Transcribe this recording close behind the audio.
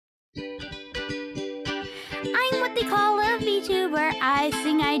I'm what they call a VTuber. I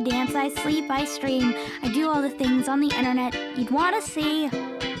sing, I dance, I sleep, I stream. I do all the things on the internet you'd want to see.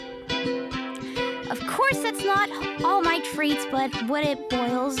 Of course, that's not all my traits, but what it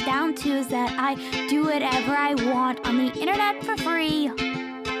boils down to is that I do whatever I want on the internet for free.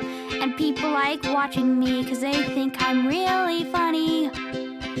 And people like watching me because they think I'm really funny.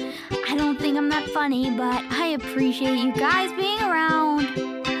 I don't think I'm that funny, but I appreciate you guys being around.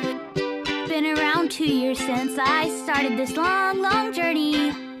 Been around 2 years since I started this long, long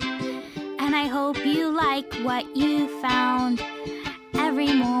journey. And I hope you like what you found.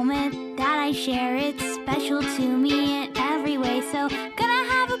 Every moment that I share, it's special to me in every way. So, gonna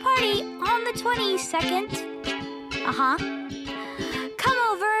have a party on the 22nd. Come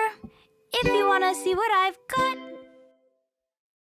over if you wanna see what I've got.